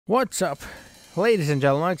What's up, ladies and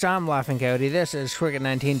gentlemen? I'm Laughing Coyote. This is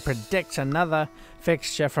Cricket19 predicts another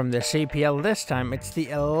fixture from the CPL. This time it's the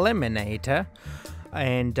Eliminator,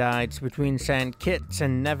 and it's between St. Kitts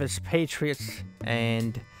and Nevis Patriots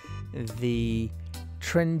and the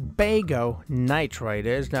Trinbago Knight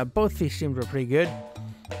Riders. Now, both these teams are pretty good,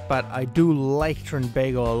 but I do like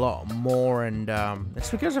Trinbago a lot more, and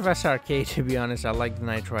it's because of SRK, to be honest. I like the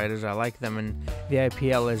Knight Riders. I like them in the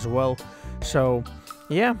IPL as well. So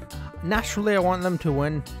yeah, naturally I want them to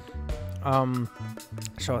win.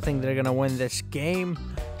 So I think they're going to win this game.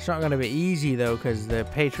 It's not going to be easy though, because the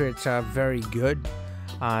Patriots are very good.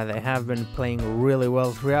 They have been playing really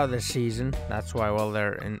well throughout the season. That's why, well,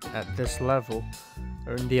 they're at this level.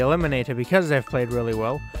 They're in the Eliminator because they've played really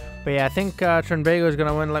well. But yeah, I think Trinbago is going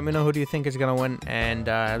to win. Let me know who do you think is going to win. And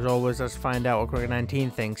as always, let's find out what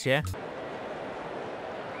Cricket19 thinks, yeah?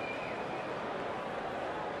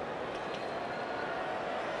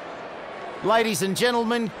 Ladies and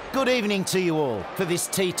gentlemen, good evening to you all for this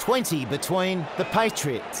T20 between the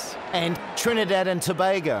Patriots and Trinidad and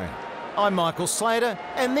Tobago. I'm Michael Slater,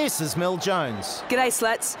 and this is Mel Jones. G'day,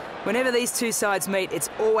 Slats. Whenever these two sides meet, it's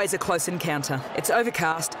always a close encounter. It's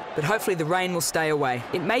overcast, but hopefully the rain will stay away.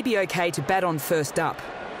 It may be okay to bat on first up.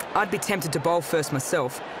 I'd be tempted to bowl first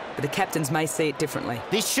myself, but the captains may see it differently.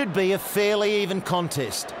 This should be a fairly even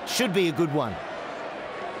contest. Should be a good one.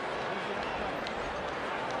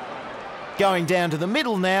 Going down to the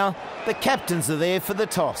middle now, the captains are there for the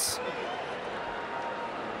toss.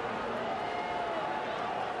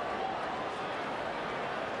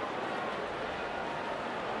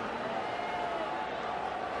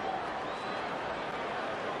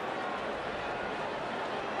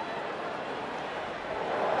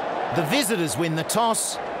 The visitors win the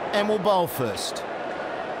toss and will bowl first.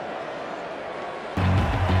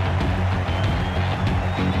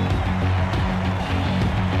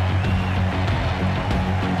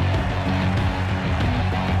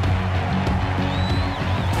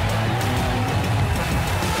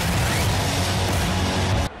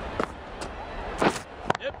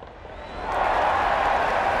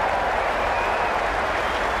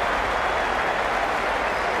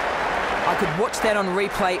 I could watch that on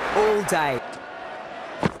replay all day.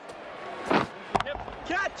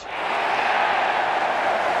 Catch!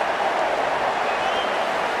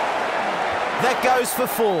 That goes for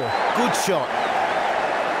 4. Good shot.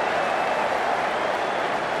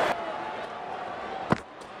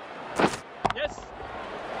 Yes!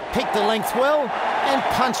 Picked the length well and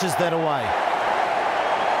punches that away.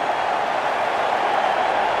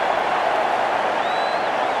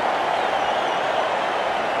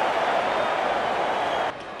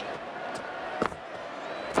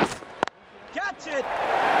 Catch it!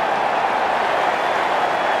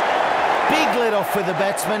 Big let off for the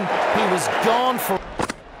batsman. He was gone for...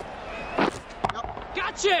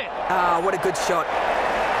 Catch it! Ah, what a good shot.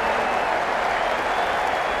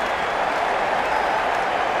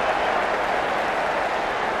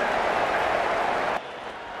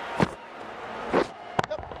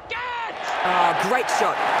 Catch! Ah, great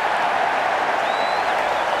shot.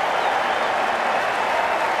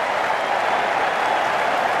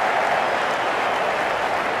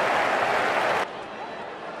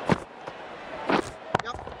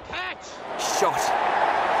 Catch! Shot.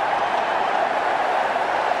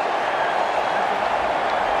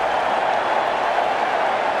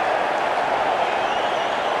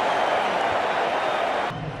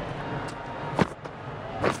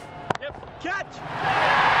 Catch!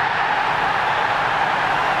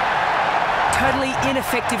 Totally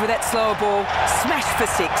ineffective with that slower ball. Smash for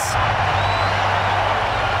 6.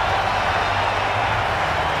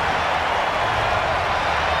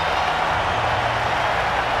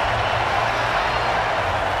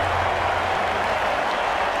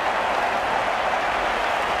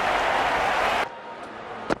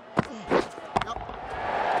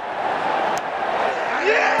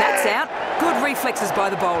 That's out. Good reflexes by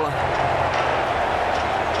the bowler.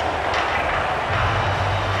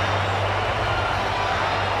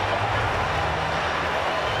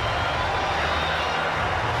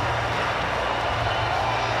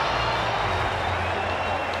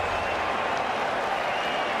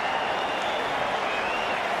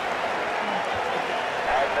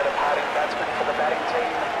 And the departing batsman for the batting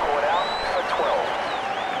team caught out for 12.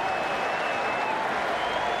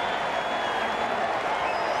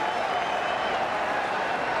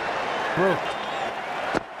 Brooke.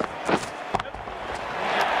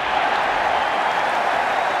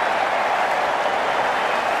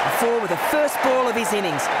 A 4 with the first ball of his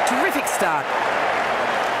innings. Terrific start.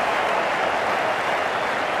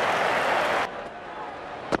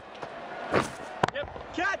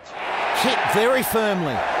 Catch! Hit very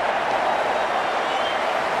firmly.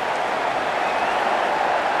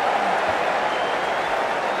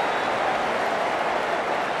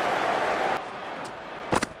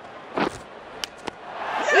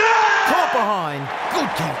 Caught behind. Good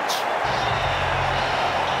catch.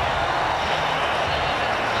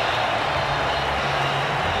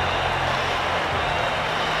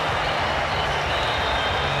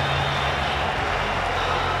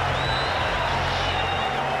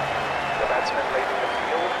 The batsman leading the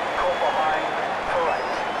field, caught behind for 8.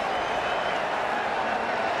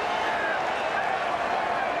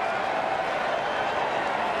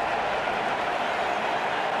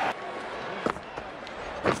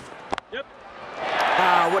 Yep.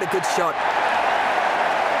 Ah, what a good shot.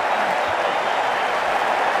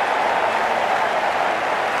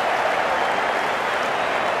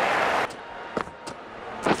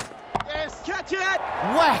 Yes. Catch it.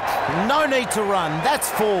 Whack. No need to run. That's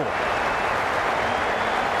 4.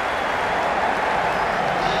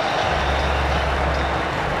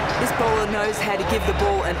 This bowler knows how to give the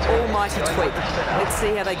ball an almighty tweak. Let's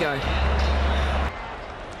see how they go.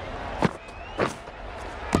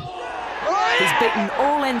 He's beaten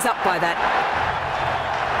all ends up by that.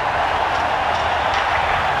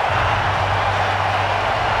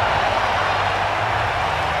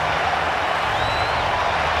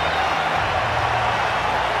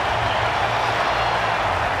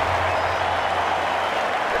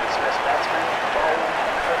 The dismissed batsman bowled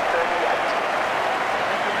for 38.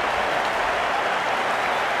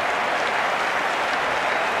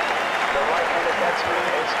 The right-handed batsman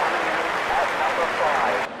is coming in at number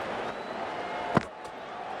 5.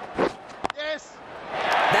 Yes.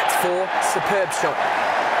 That's 4. Superb shot.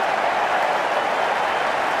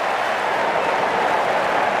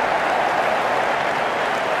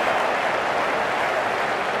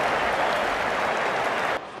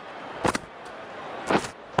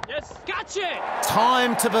 Yes. Catch it.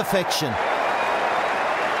 Time to perfection.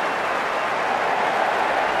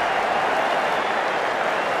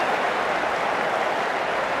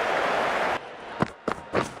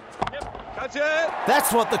 Yep. Catch it.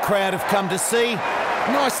 That's what the crowd have come to see.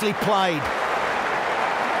 Nicely played.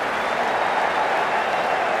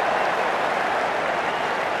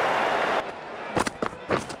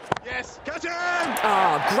 Yes. Catch him.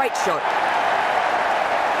 Ah, great shot.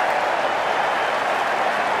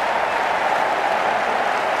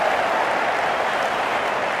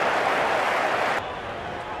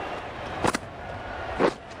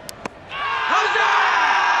 How's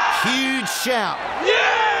that? Huge shout.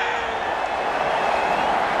 Yeah.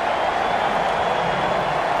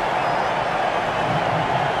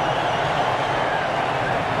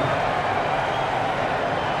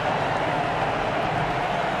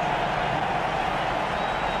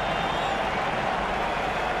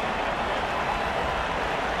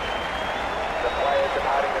 The player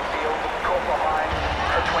departing the field, caught behind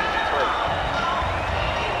for 23.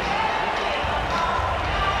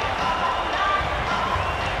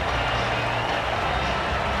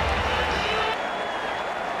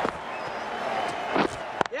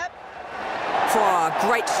 Yep. Ah,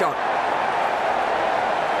 great shot.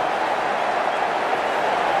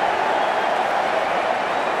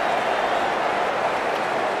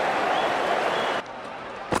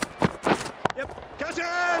 Yep. Catch him.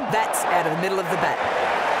 That's out of the middle of the bat.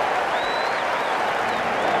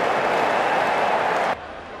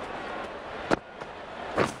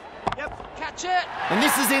 Yep. Catch it. And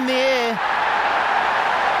this is in the air.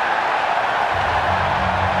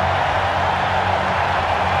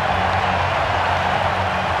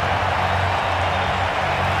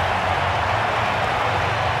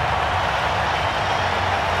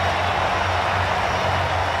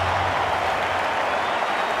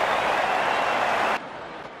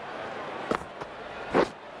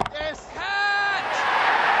 Yes. Catch.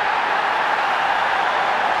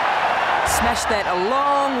 Smashed that a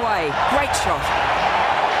long way. Great shot.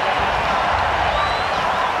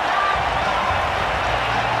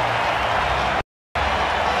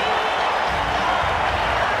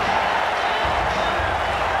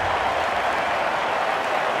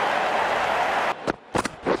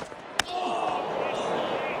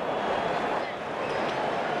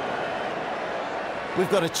 We've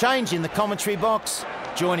got a change in the commentary box.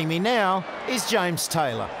 Joining me now is James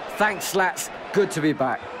Taylor. Thanks, Slats. Good to be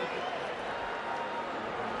back.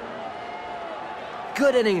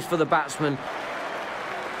 Good innings for the batsman.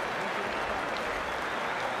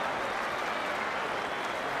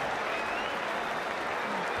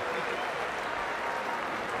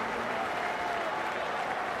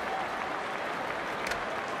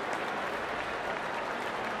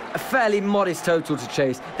 A fairly modest total to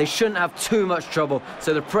chase. They shouldn't have too much trouble,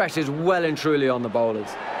 so the pressure's well and truly on the bowlers.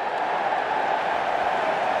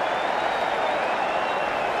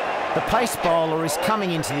 The pace bowler is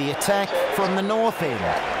coming into the attack from the north end.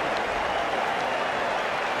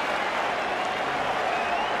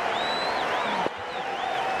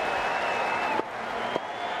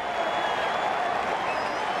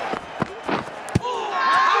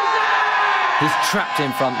 He's trapped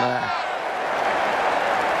in front there.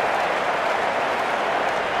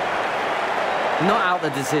 Not out the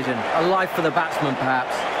decision. A life for the batsman,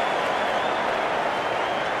 perhaps.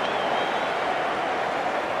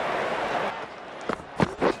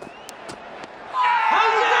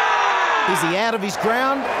 Is he out of his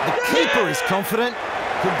ground? The keeper is confident.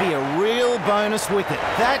 Could be a real bonus wicket.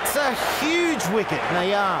 That's a huge wicket.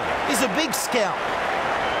 Nayar is a big scalp.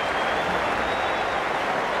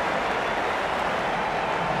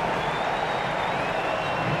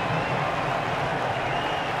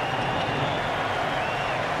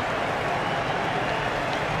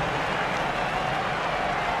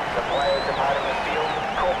 The player departing the field,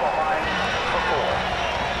 caught behind for 4.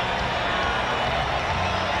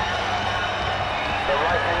 The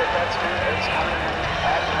right-handed batsman is coming in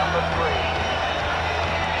at number 3.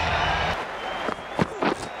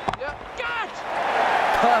 Yep, catch!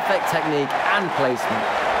 Perfect technique and placement.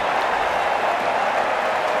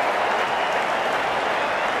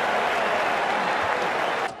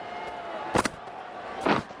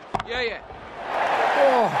 Yeah.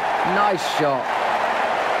 Oh, nice shot.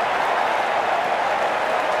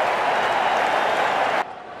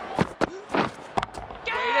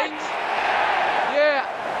 Yeah.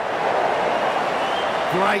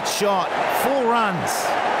 Great shot. 4 runs.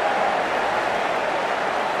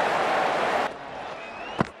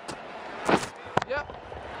 Yep.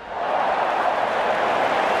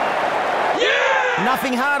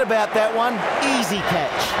 Nothing hard about that one. Easy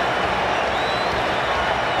catch.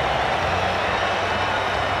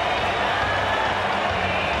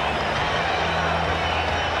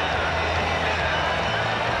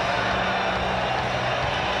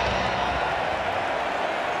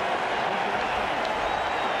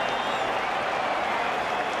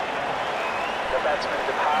 The batsman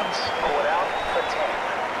departs, caught out for 10.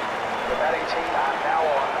 The batting team are now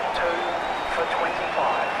on 2 for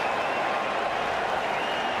 25.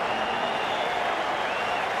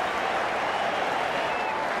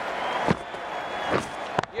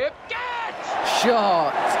 Yep, catch!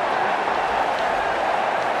 Shot.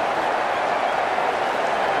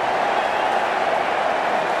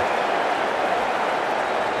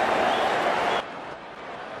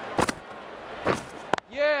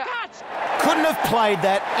 Yeah. Catch! Couldn't have played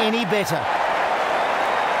that any better.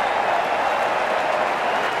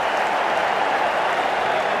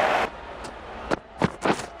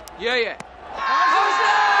 Yeah.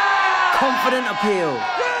 Confident appeal.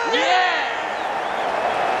 Yeah!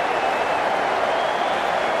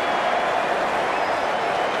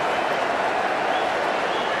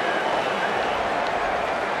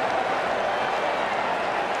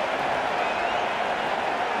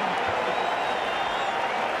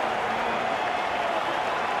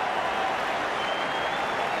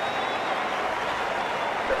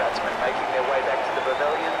 The batsmen making their way back to the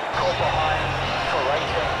pavilion, caught behind for 18.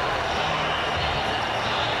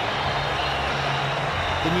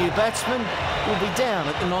 The new batsman will be down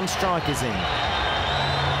at the non-strikers end.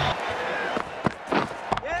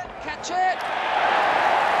 Yeah, catch it!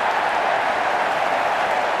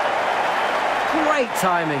 Great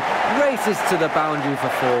timing. Races to the boundary for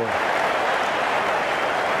 4.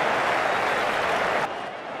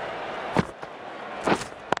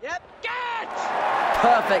 Yep, catch!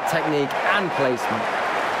 Perfect technique and placement.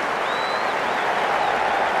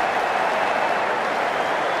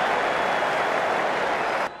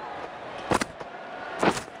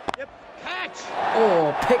 Yep, catch!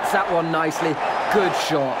 Oh, picks that one nicely. Good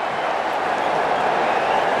shot.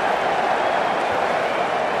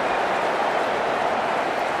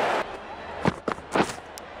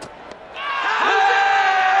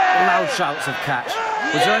 Loud shouts of catch.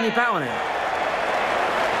 Was there any bat on it?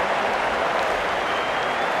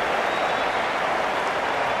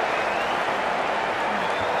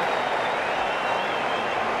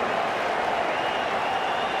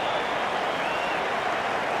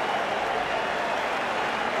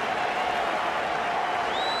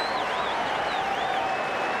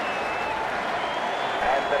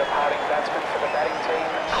 And the departing batsman for the batting team,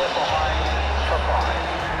 caught behind for 5.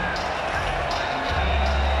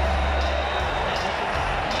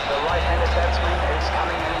 The right-handed batsman is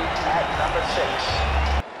coming in at number 6.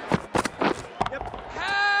 Yep,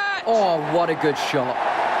 catch! Oh, what a good shot.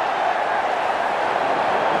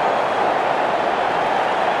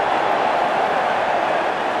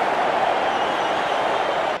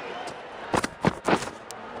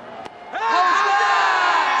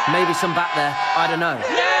 Maybe some back there. I don't know.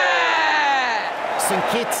 St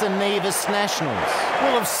Kitts and Nevis Nationals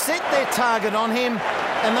will have set their target on him,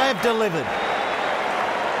 and they've delivered.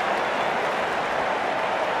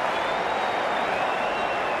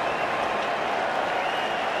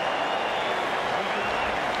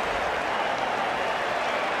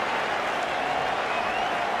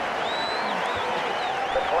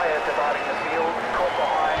 The player dividing the field caught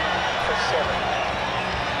behind for 7.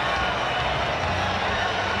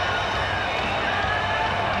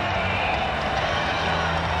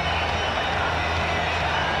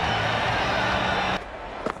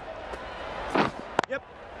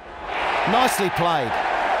 Nicely played.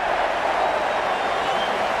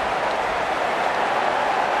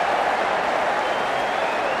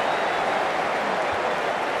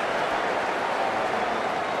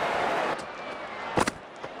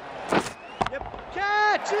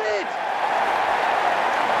 Catch it!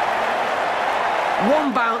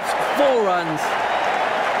 One bounce, 4 runs.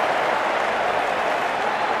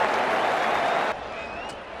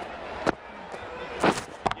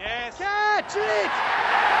 Yes. Catch it!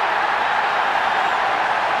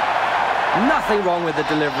 Nothing wrong with the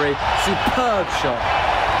delivery. Superb shot.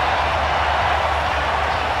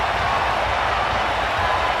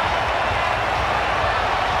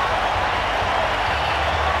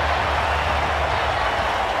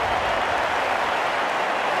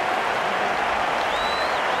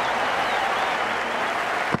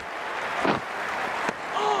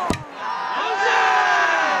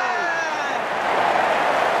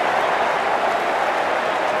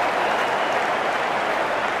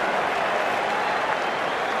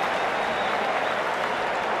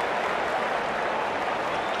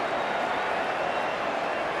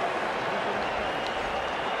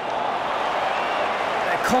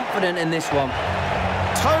 Confident in this one.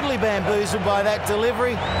 Totally bamboozled by that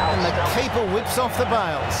delivery, and the keeper whips off the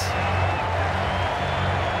bails.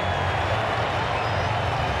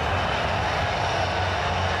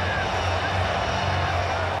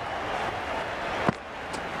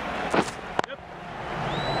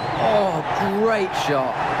 Oh, great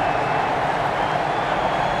shot.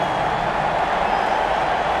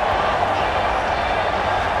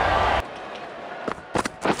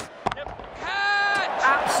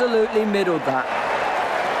 Absolutely middled that.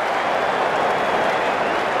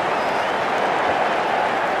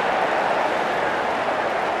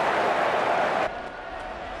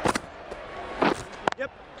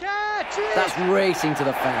 Yep. Catch it! That's racing to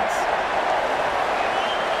the fence.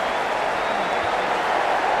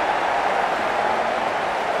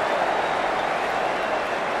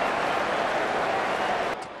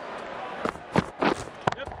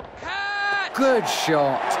 Yep. Catch! Good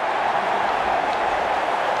shot.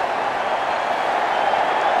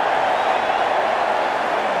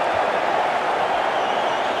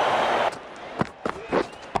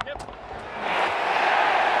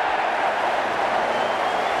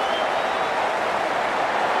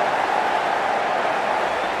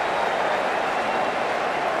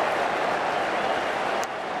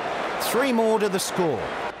 Three more to the score.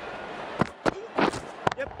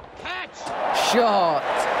 Yep. Catch! Shot.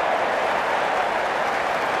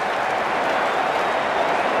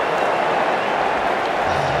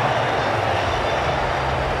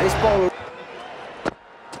 This ball.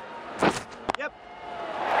 Yep.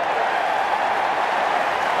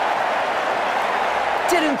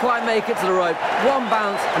 Didn't quite make it to the rope. 1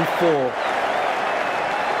 bounce and 4.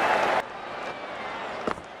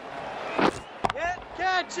 Yeah.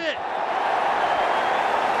 Catch it!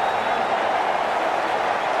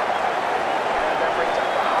 That brings up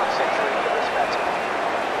the half-century for this batsman.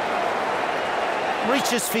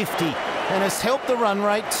 Reaches 50 and has helped the run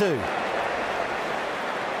rate too.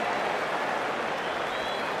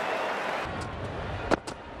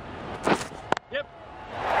 Yep.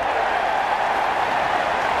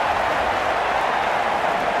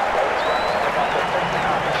 Those runs make up the big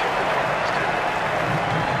partnership between these two.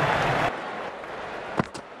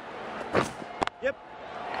 Yep.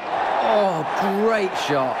 Oh, great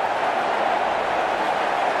shot.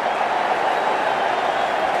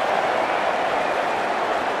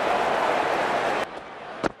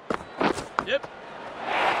 Yep.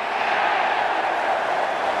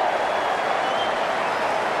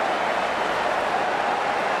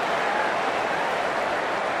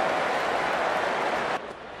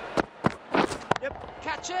 Yep.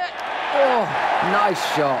 Catch it! Oh, nice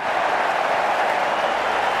shot.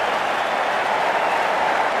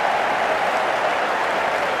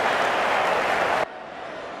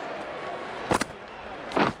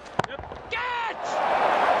 Yep. Catch!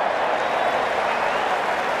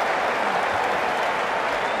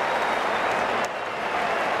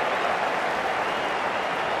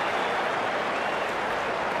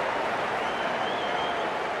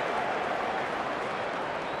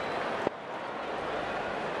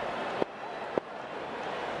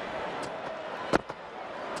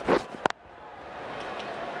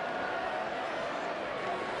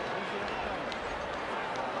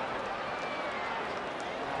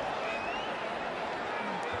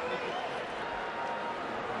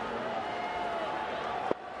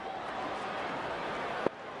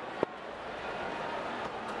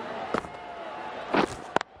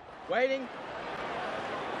 Waiting.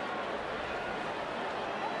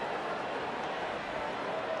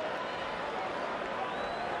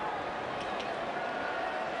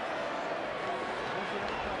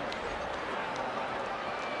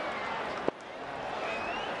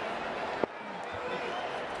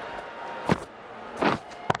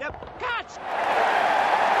 Yep. Catch!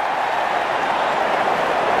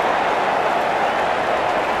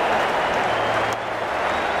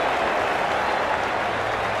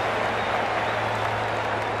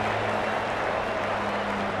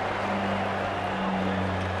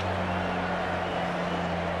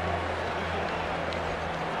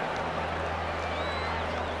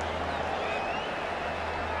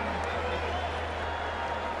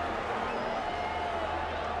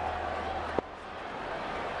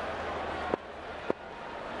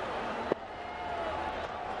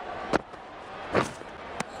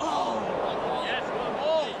 Yes, one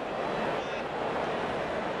more.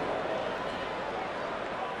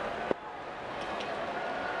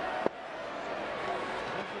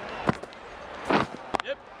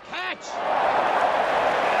 Yep. Catch!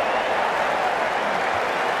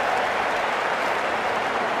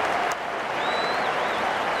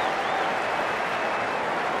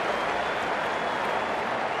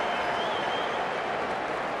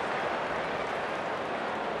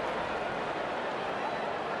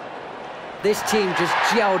 This team just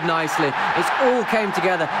gelled nicely. It all came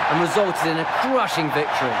together and resulted in a crushing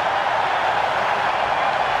victory.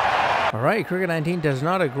 Alright, Cricket 19 does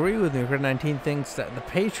not agree with me. Cricket 19 thinks that the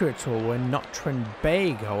Patriots will win, not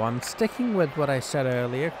Trinbago. I'm sticking with what I said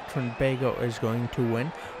earlier. Trinbago is going to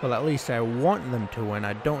win. Well, at least I want them to win.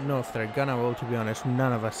 I don't know if they're gonna. Well, to be honest,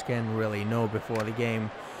 none of us can really know before the game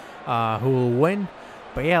who will win.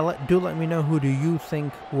 But yeah, do let me know, who do you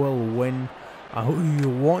think will win? Who you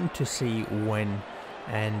want to see win.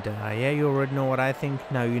 And yeah, you already know what I think.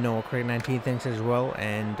 Now you know what Cricket 19 thinks as well.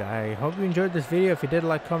 And I hope you enjoyed this video. If you did,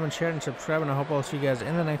 like, comment, share, and subscribe. And I hope I'll see you guys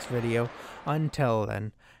in the next video. Until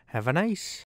then, have a nice